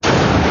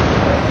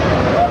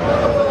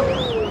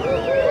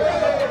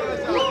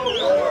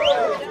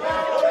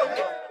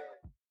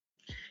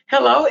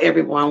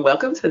everyone.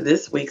 Welcome to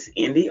this week's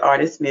Indie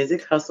Artist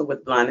Music Hustle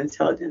with Blind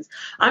Intelligence.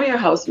 I'm your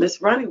host,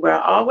 Miss Ronnie, where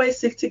I always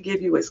seek to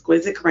give you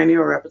exquisite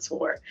cranial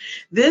repertoire.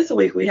 This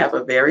week, we have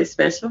a very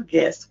special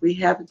guest. We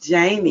have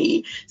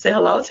Janie. Say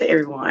hello to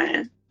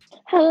everyone.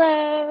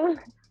 Hello.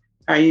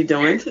 How are you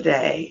doing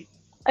today?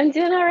 I'm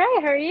doing all right.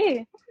 How are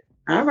you?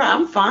 All right,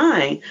 I'm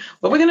fine.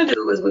 What we're going to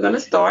do is we're going to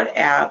start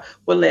out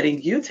with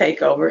letting you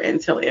take over and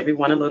tell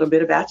everyone a little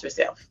bit about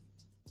yourself.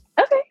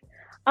 Okay.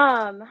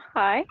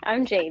 Hi,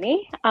 I'm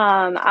Janie.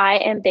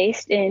 I am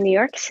based in New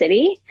York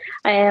City.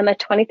 I am a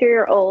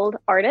 23-year-old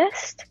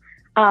artist,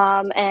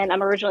 and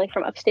I'm originally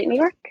from upstate New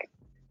York.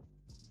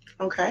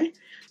 Okay.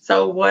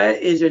 So,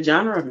 what is your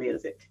genre of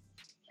music?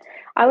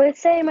 I would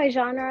say my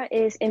genre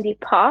is indie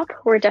pop.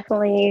 We're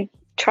definitely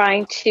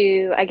trying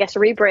to, I guess,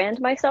 rebrand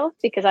myself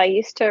because I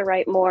used to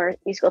write more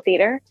musical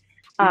theater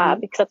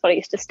because that's what I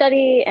used to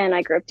study and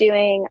I grew up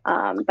doing.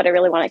 But I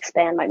really want to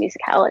expand my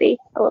musicality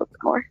a little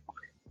bit more.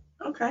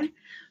 Okay.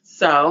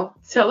 So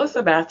tell us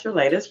about your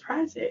latest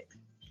project.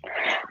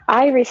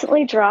 I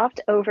recently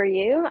dropped Over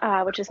You,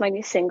 which is my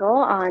new single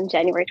on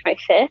January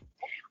 25th.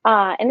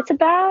 And it's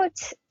about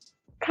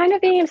kind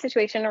of being in a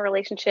situation, a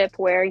relationship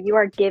where you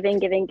are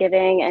giving,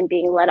 and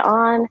being led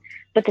on,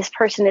 but this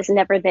person is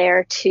never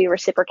there to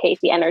reciprocate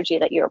the energy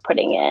that you're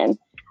putting in.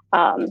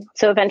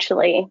 So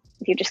eventually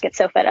you just get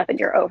so fed up and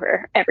you're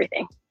over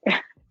everything.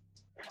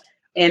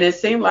 And it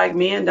seemed like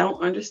men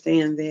don't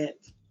understand that.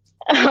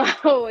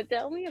 Oh,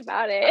 tell me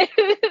about it.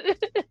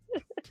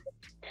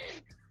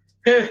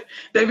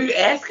 They be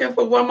asking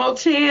for one more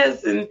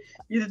chance and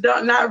you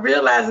don't not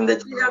realizing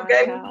that you have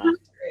gave them.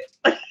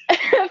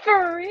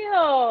 For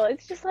real.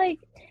 It's just like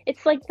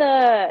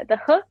the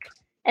hook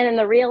and then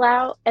the reel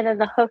out and then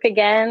the hook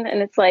again.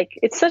 And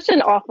it's such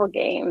an awful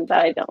game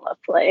that I don't love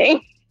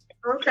playing.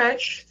 Okay.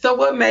 So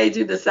what made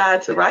you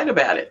decide to write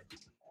about it?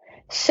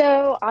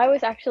 So I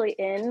was actually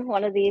in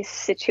one of these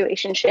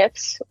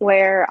situationships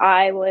where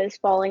I was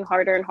falling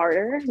harder and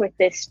harder with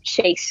this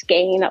chase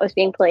game that was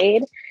being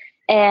played.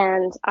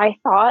 And I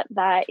thought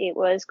that it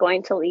was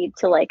going to lead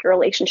to like a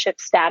relationship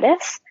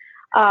status,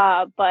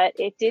 but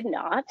it did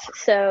not.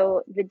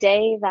 So the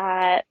day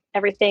that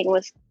everything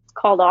was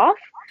called off,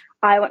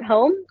 I went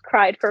home,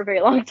 cried for a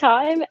very long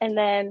time, and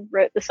then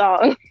wrote the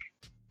song.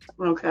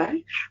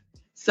 Okay.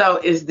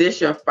 So is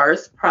this your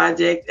first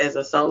project as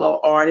a solo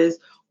artist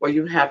or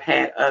you have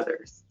had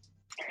others?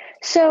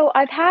 So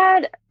I've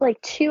had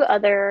like two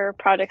other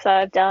projects that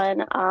I've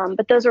done,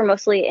 but those were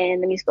mostly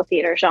in the musical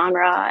theater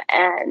genre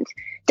and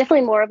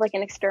definitely more of like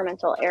an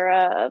experimental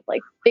era of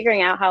like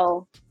figuring out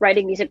how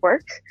writing music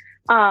works.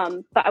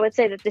 But I would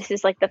say that this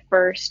is like the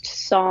first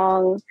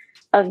song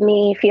of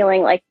me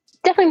feeling like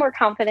definitely more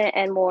confident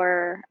and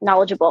more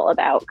knowledgeable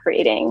about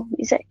creating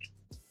music.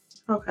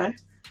 Okay.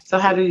 So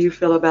how do you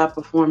feel about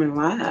performing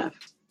live?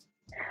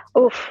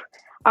 Oof.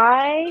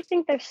 I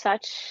think there's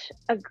such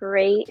a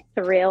great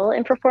thrill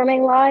in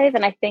performing live,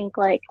 and I think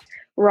like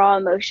raw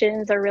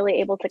emotions are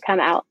really able to come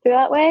out through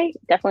that way.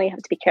 Definitely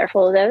have to be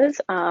careful of those.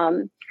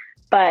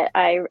 But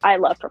I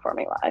love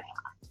performing live.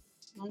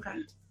 Okay.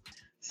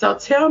 So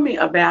tell me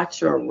about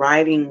your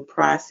writing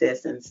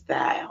process and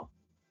style.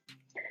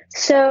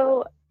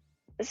 So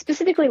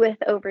specifically with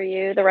Over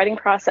You, the writing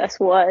process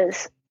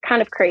was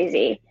kind of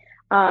crazy.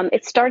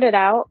 It started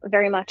out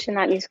very much in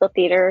that musical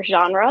theater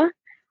genre.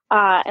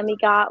 And we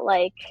got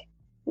like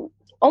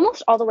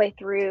almost all the way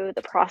through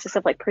the process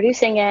of like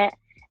producing it.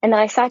 And then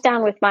I sat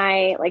down with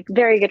my like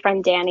very good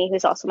friend Danny,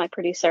 who's also my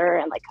producer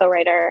and like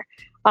co-writer.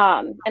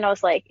 And I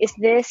was like, is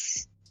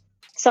this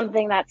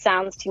something that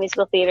sounds to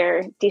musical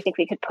theater? Do you think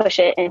we could push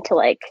it into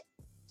like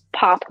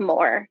pop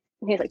more?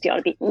 And he's like, do you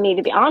want me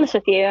to be honest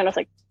with you? And I was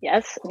like,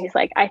 yes. And he's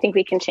like, I think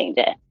we can change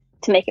it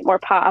to make it more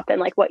pop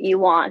and like what you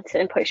want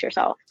and push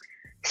yourself.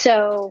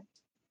 So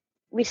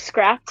we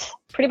scrapped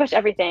pretty much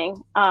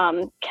everything,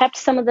 kept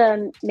some of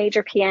the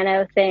major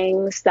piano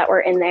things that were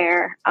in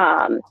there,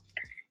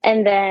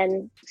 and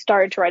then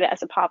started to write it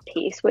as a pop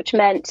piece, which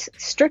meant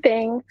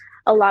stripping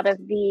a lot of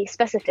the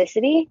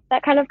specificity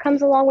that kind of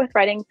comes along with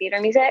writing theater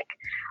music,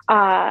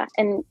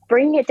 and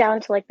bringing it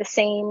down to like the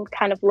same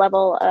kind of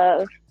level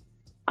of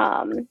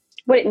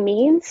what it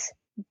means,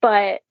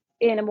 but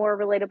in a more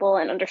relatable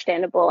and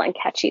understandable and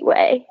catchy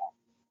way.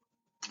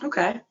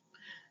 Okay.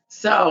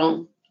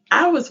 So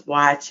I was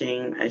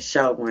watching a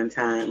show one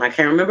time. I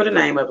can't remember the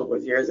name of it. It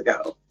was years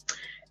ago.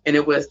 And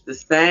it was the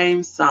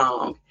same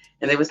song.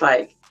 And it was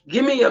like,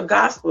 give me your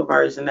gospel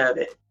version of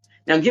it.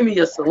 Now give me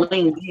your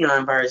Celine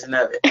Dion version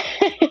of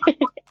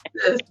it.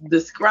 Just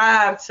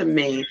describe to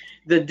me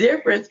the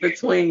difference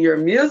between your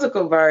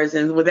musical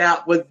versions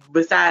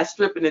besides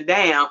stripping it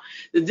down,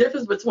 the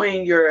difference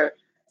between your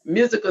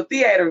musical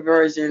theater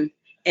version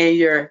and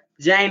your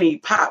Janie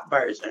pop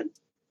version.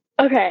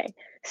 Okay.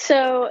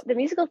 So the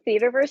musical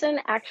theater version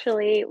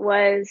actually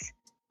was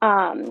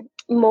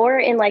more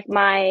in like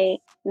my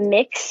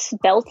mix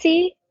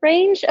belty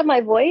range of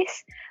my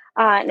voice.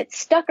 And it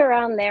stuck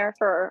around there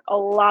for a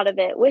lot of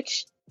it,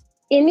 which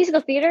in musical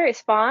theater is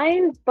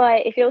fine.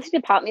 But if you're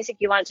listening to pop music,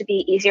 you want it to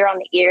be easier on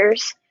the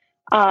ears.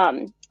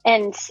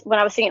 And when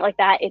I was singing it like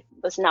that, it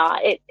was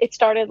not. It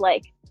started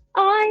like,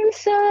 I'm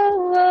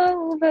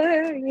so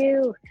over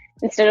you,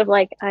 instead of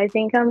like, I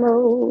think I'm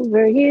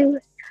over you.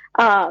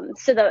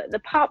 So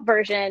the pop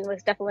version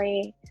was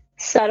definitely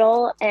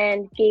subtle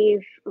and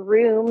gave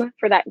room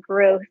for that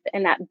growth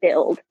and that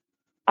build,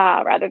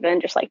 rather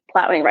than just like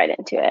plowing right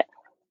into it.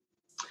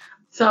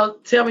 So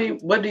tell me,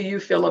 what do you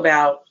feel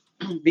about,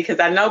 because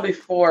I know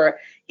before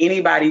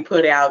anybody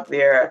put out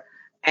their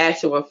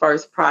actual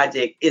first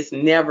project, it's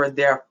never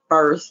their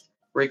first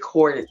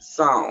recorded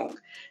song.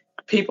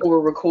 People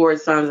will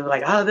record songs and be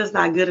like, oh, this is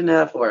not good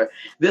enough, or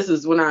this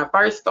is when I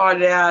first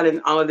started out,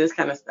 and all of this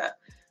kind of stuff.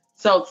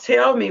 So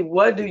tell me,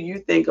 what do you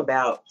think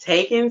about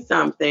taking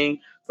something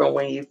from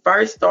when you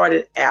first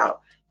started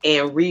out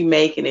and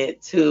remaking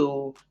it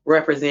to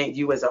represent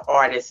you as an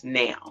artist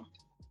now?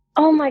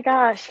 Oh my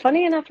gosh.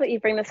 Funny enough that you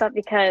bring this up,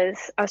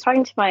 because I was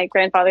talking to my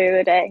grandfather the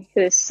other day,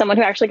 who's someone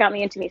who actually got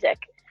me into music.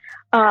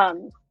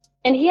 Um,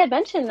 and he had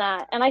mentioned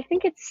that. And I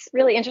think it's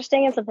really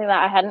interesting and something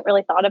that I hadn't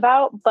really thought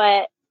about,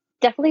 but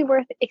definitely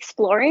worth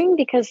exploring,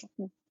 because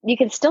you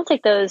can still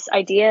take those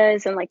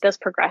ideas and like those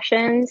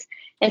progressions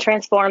and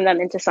transform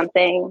them into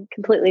something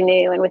completely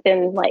new and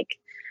within like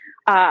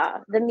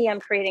the me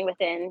I'm creating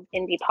within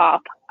indie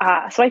pop.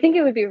 So I think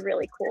it would be a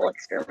really cool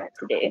experiment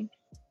to do.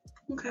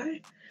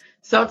 Okay.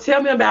 So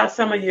tell me about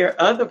some of your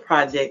other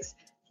projects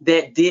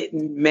that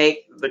didn't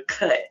make the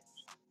cut.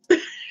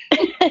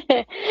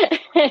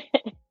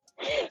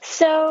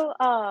 So,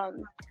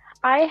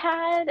 I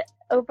had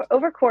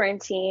over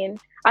quarantine,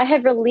 I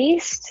had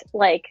released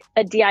like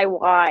a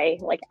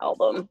DIY like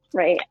album,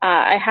 right?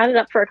 I had it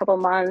up for a couple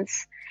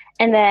months,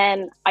 and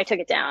then I took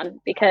it down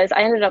because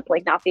I ended up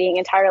like not being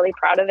entirely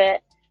proud of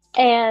it.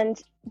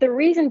 And the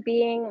reason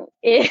being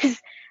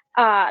is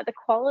the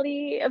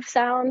quality of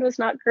sound was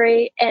not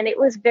great, and it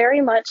was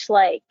very much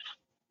like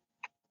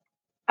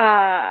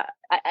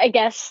I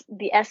guess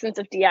the essence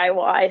of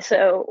DIY.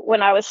 So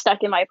when I was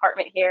stuck in my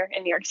apartment here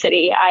in New York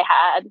City, I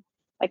had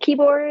my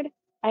keyboard,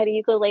 I had a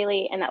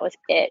ukulele, and that was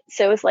it.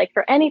 So it was like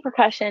for any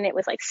percussion, it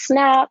was like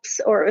snaps,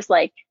 or it was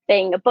like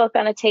banging a book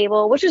on a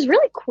table, which is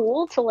really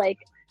cool to like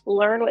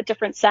learn what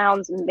different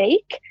sounds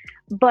make.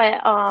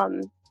 But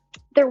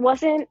there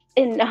wasn't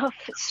enough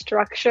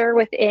structure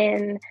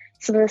within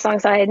some of the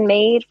songs I had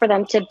made for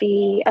them to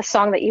be a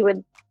song that you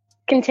would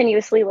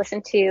continuously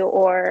listen to,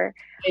 or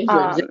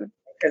um,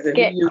 Because if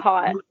get you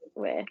caught use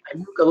with. a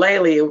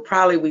ukulele, it would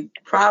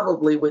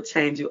probably would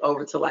change you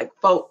over to like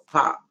folk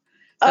pop.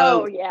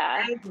 Oh So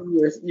yeah,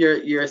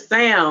 changing your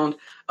sound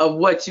of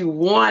what you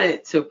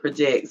wanted to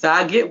project. So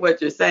I get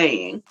what you're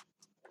saying.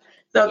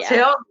 So yeah.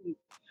 tell me,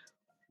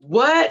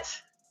 what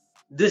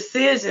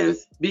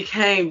decisions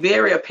became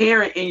very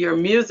apparent in your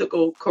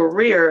musical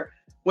career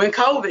when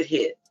COVID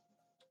hit?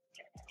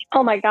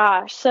 Oh my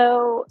gosh.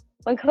 So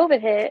when COVID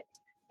hit,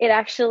 it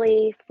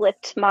actually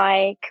flipped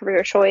my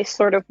career choice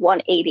sort of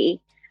 180.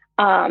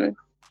 Um,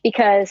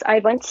 because I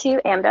went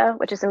to AMDA,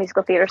 which is a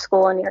musical theater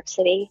school in New York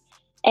City,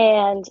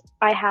 and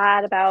I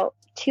had about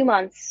 2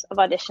 months of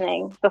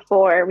auditioning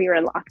before we were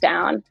in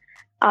lockdown.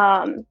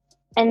 Um,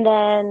 and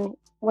then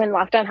when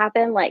lockdown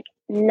happened, like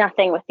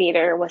nothing with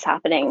theater was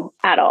happening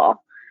at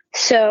all.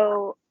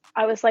 So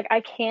I was like,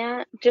 I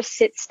can't just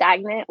sit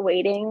stagnant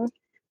waiting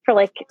for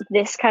like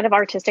this kind of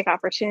artistic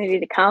opportunity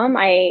to come.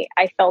 I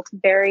felt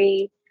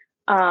very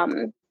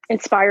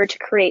inspired to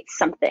create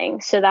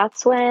something. So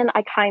that's when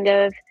I kind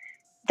of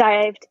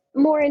dived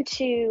more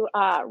into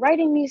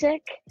writing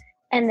music,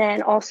 and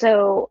then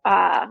also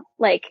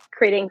like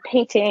creating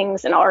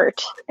paintings and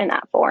art in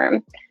that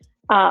form.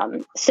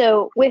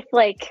 So with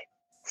like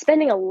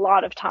spending a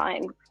lot of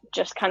time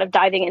just kind of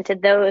diving into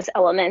those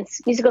elements,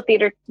 musical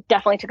theater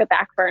definitely took a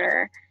back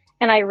burner.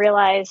 And I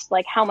realized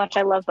like how much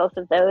I love both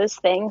of those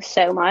things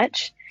so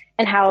much,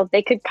 and how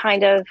they could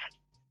kind of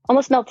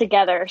almost melt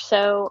together.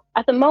 So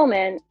at the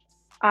moment,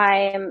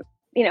 I'm,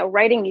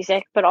 writing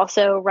music, but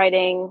also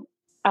writing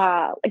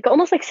like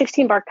almost like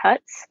 16 bar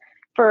cuts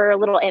for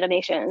little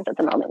animations at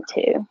the moment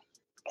too.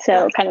 So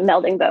Okay. kind of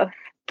melding both.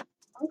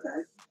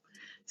 Okay.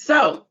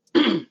 So,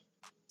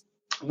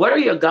 what are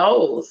your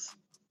goals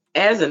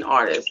as an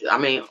artist? I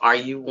mean, are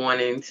you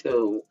wanting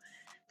to?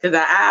 Because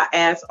I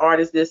ask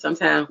artists this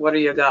sometimes. What are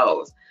your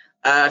goals?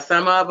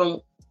 Some of them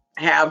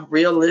have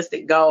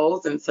realistic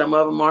goals, and some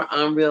of them are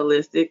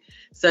unrealistic.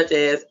 Such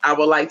as, I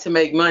would like to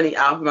make money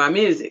off of my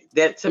music.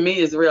 That to me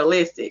is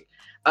realistic.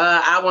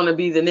 I want to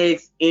be the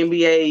next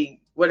NBA.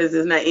 What is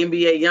his name?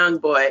 NBA young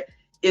boy.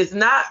 It's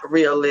not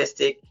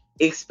realistic,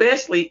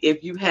 especially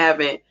if you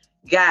haven't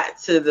got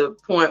to the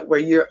point where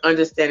you're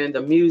understanding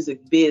the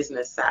music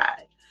business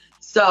side.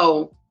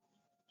 So,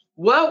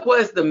 what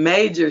was the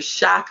major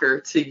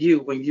shocker to you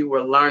when you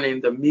were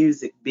learning the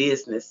music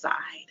business side?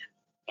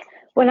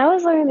 When I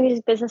was learning the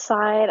music business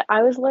side,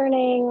 I was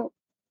learning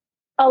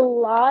a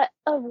lot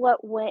of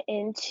what went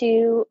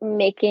into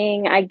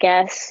making, I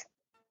guess,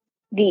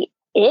 the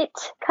it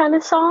kind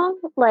of song.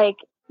 Like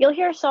you'll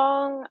hear a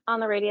song on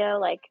the radio,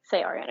 like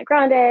say Ariana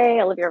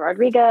Grande, Olivia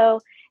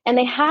Rodrigo, and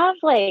they have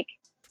like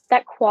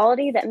that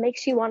quality that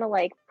makes you want to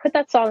like put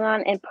that song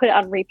on and put it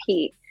on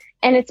repeat.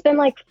 And it's been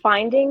like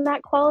finding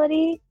that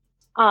quality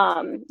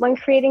when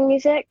creating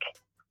music.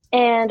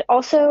 And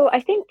also I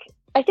think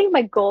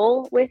my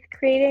goal with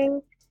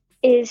creating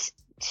is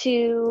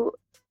to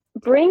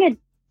bring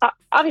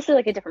obviously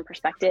like a different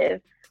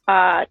perspective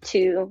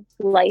to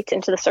light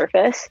into the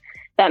surface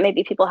that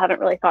maybe people haven't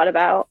really thought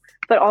about,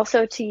 but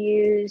also to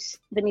use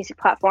the music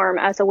platform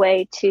as a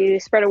way to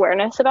spread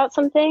awareness about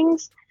some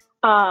things.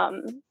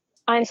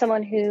 I'm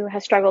someone who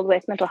has struggled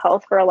with mental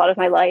health for a lot of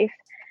my life.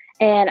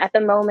 And at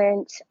the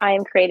moment, I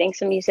am creating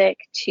some music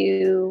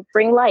to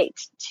bring light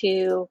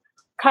to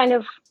kind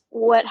of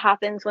what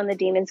happens when the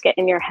demons get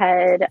in your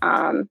head.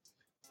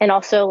 And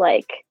also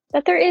like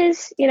that there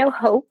is,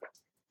 hope.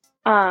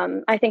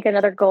 I think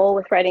another goal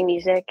with writing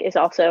music is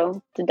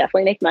also to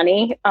definitely make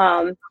money.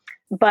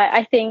 But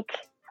I think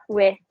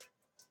with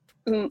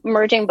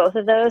merging both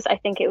of those, I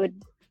think it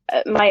would,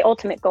 my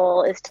ultimate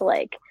goal is to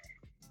like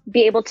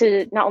be able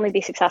to not only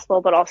be successful,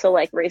 but also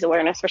like raise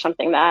awareness for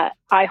something that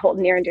I hold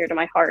near and dear to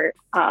my heart.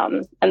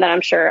 And that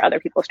I'm sure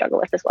other people struggle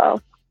with as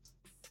well.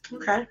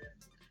 Okay.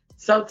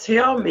 So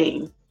tell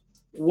me,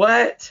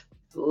 what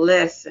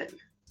lesson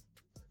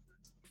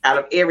out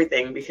of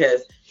everything,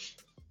 because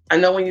I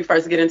know when you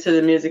first get into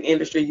the music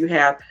industry, you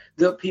have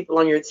good people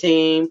on your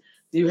team.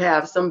 You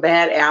have some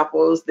bad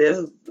apples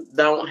that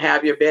don't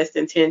have your best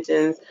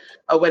intentions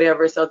or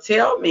whatever. So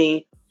tell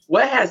me,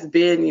 what has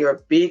been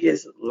your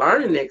biggest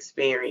learning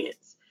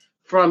experience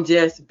from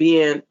just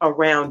being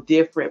around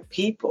different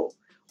people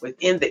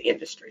within the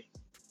industry?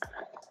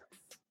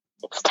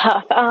 It's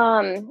tough.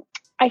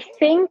 I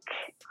think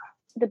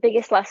the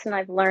biggest lesson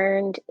I've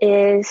learned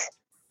is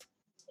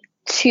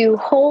to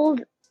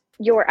hold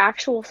your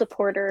actual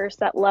supporters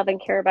that love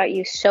and care about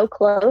you so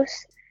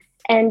close,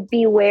 and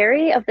be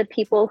wary of the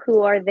people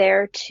who are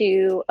there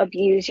to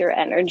abuse your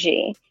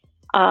energy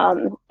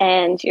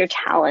and your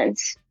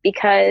talents.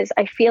 Because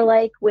I feel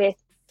like with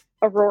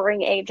a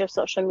roaring age of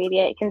social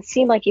media, it can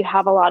seem like you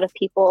have a lot of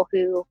people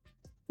who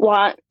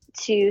want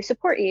to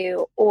support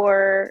you,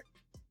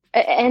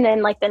 and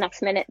then like the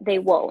next minute they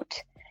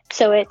won't.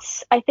 So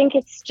I think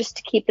it's just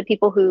to keep the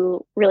people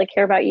who really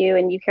care about you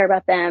and you care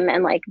about them,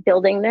 and like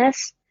building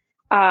this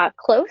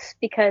close,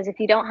 because if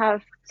you don't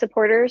have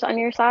supporters on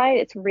your side,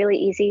 it's really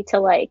easy to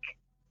like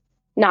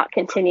not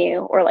continue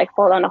or like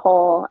fall down a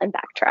hole and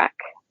backtrack.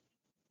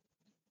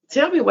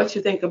 Tell me what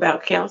you think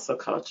about cancel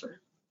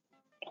culture.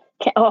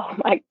 Oh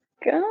my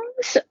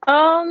gosh.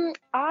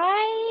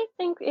 I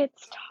think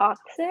it's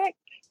toxic,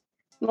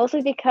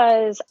 mostly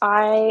because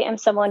I am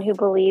someone who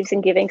believes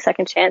in giving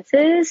second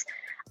chances.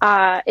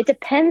 It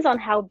depends on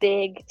how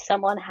big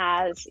someone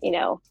has,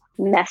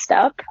 messed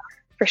up,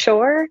 for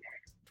sure.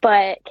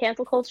 But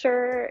cancel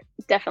culture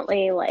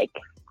definitely, like,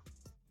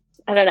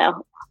 I don't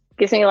know,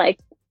 gives me like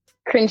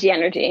cringy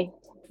energy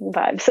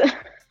vibes.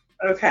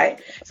 Okay.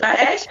 So I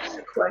asked you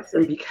the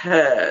question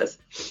because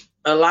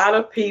a lot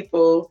of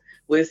people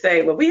would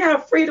say, well, we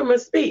have freedom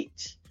of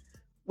speech.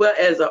 Well,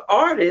 as an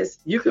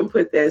artist, you can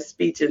put that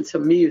speech into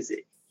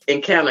music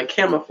and kind of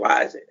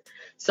camouflage it.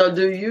 So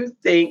do you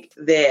think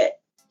that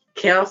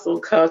cancel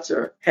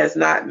culture has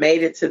not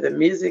made it to the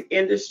music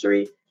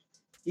industry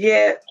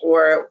yet?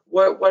 Or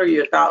what are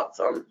your thoughts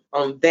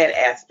on that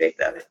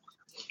aspect of it?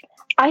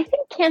 I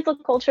think cancel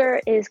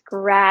culture is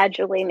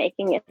gradually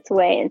making its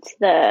way into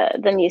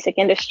the music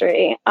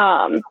industry.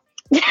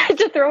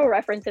 To throw a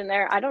reference in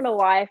there, I don't know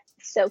why I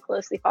so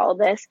closely follow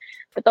this,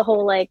 but the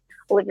whole like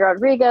Olivia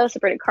Rodrigo,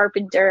 Sabrina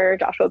Carpenter,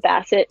 Joshua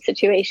Bassett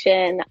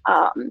situation,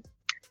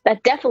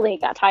 that definitely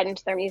got tied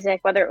into their music,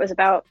 whether it was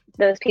about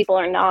those people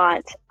or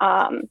not.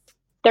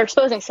 They're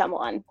exposing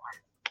someone.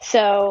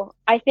 So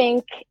I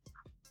think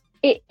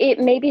it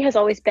maybe has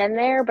always been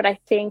there, but I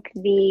think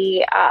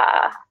the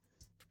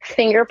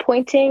finger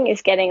pointing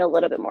is getting a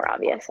little bit more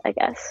obvious, I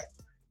guess.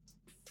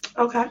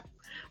 Okay.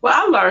 Well,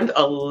 I learned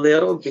a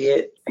little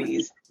bit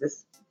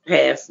this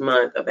past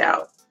month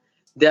about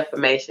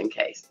defamation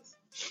cases.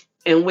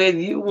 And with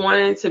you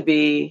wanting to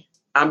be,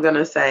 I'm going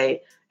to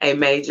say, a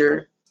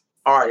major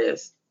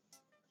artist,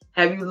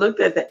 have you looked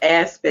at the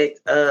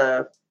aspect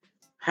of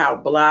how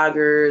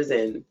bloggers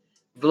and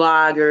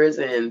vloggers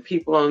and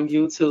people on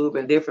YouTube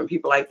and different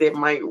people like that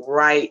might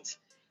write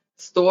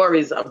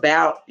stories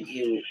about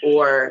you,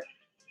 or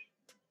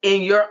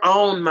in your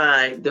own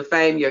mind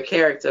defame your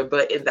character,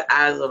 but in the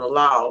eyes of the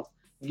law,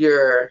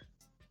 you're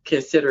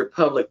considered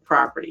public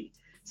property?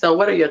 So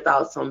what are your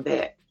thoughts on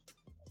that?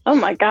 Oh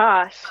my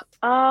gosh.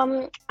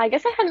 I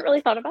guess I hadn't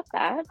really thought about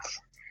that.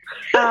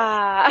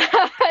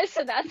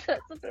 So that's a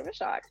bit of a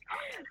shock.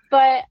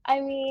 But I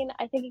mean,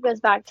 I think it goes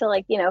back to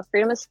like,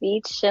 freedom of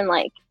speech and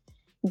like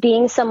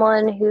being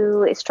someone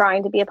who is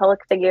trying to be a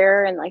public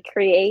figure and like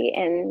create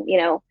and,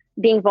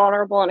 being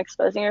vulnerable and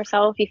exposing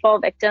yourself. You fall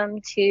victim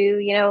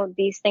to,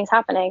 these things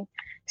happening.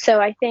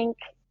 So I think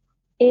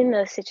in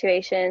those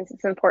situations,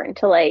 it's important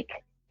to like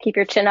keep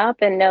your chin up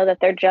and know that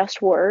they're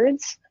just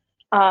words.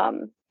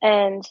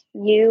 And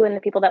you and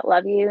the people that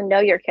love you know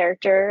your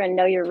character and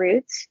know your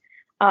roots.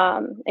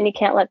 And you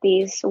can't let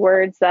these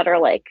words that are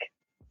like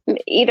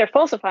either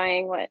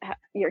falsifying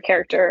your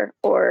character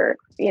or,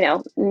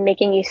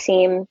 making you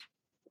seem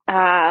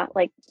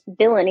like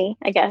villainy,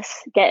 I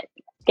guess, get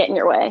in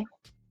your way.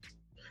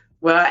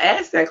 Well, I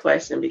asked that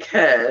question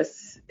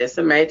because it's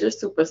a major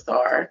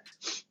superstar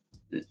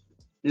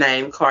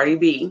named Cardi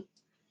B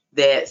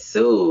that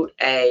sued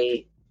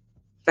a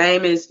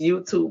famous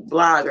YouTube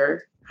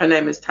blogger. Her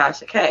name is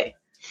Tasha K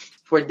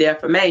for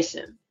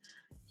defamation.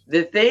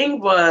 The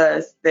thing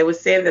was, they were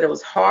saying that it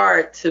was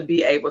hard to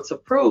be able to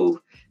prove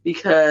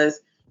because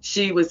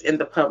she was in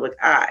the public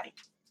eye.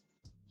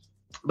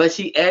 But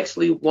she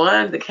actually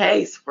won the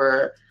case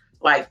for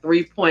like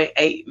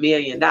 $3.8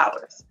 million.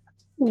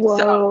 Whoa.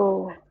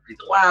 So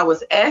why I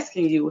was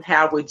asking you,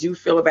 how would you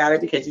feel about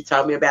it? Because you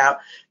told me about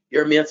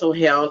your mental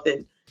health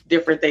and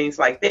different things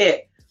like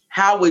that.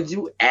 How would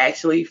you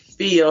actually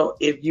feel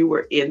if you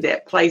were in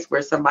that place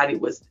where somebody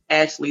was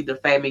actually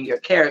defaming your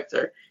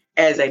character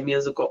as a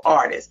musical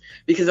artist?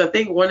 Because I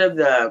think one of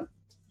the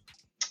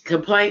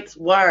complaints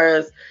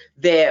was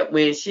that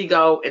when she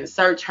go and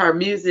search her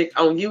music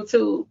on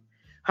YouTube,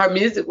 her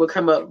music would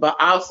come up, but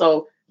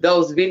also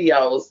those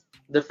videos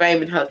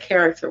defaming her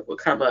character would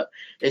come up,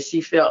 and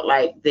she felt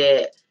like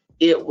that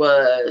it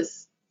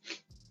was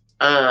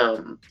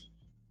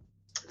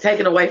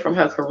taken away from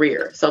her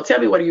career. So tell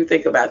me, what do you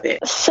think about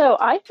that? So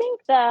I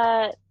think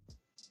that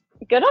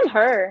good on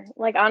her.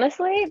 Like,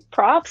 honestly,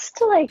 props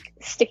to like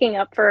sticking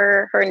up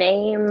for her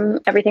name,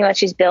 everything that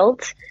she's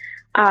built,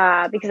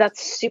 because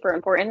that's super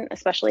important,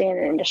 especially in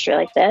an industry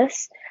like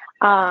this.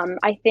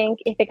 I think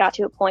if it got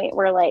to a point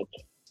where like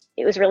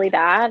it was really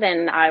bad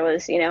and I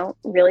was,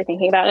 really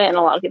thinking about it and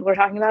a lot of people were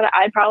talking about it,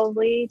 I'd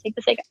probably take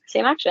the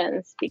same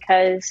actions,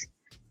 because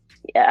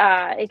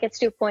it gets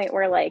to a point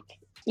where like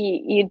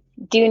you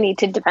do need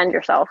to defend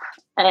yourself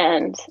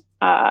and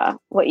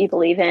what you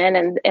believe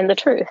in and the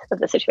truth of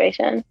the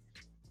situation.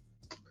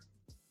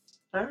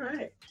 All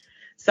right.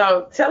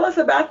 So tell us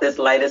about this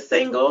latest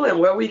single and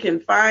where we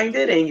can find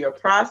it and your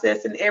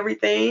process and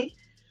everything.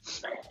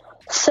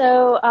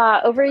 So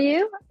Over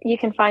You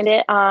can find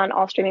it on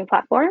all streaming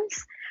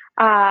platforms.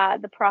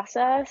 The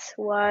process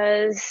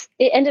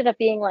it ended up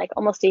being like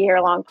almost a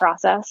year-long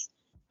process,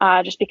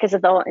 just because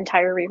of the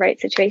entire rewrite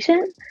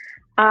situation.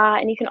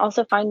 And you can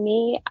also find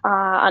me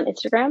on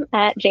Instagram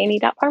at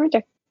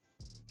janie.parmenter.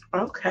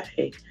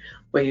 Okay.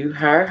 Well, you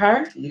heard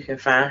her. You can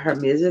find her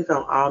music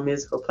on all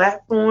musical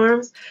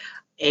platforms.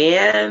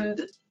 And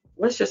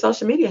what's your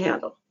social media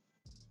handle?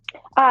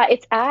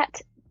 It's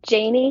at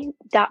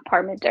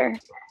janie.parmenter.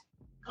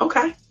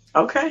 Okay.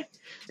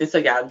 And so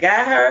y'all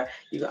got her.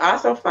 You can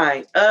also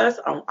find us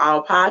on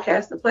all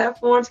podcasting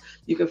platforms.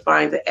 You can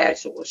find the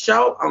actual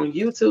show on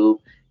YouTube,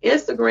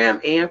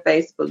 Instagram, and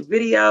Facebook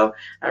video.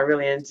 I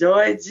really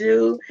enjoyed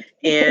you.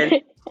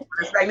 And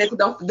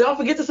don't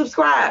forget to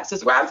subscribe.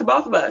 Subscribe to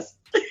both of us.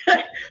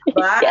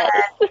 Bye.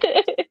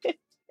 Yes.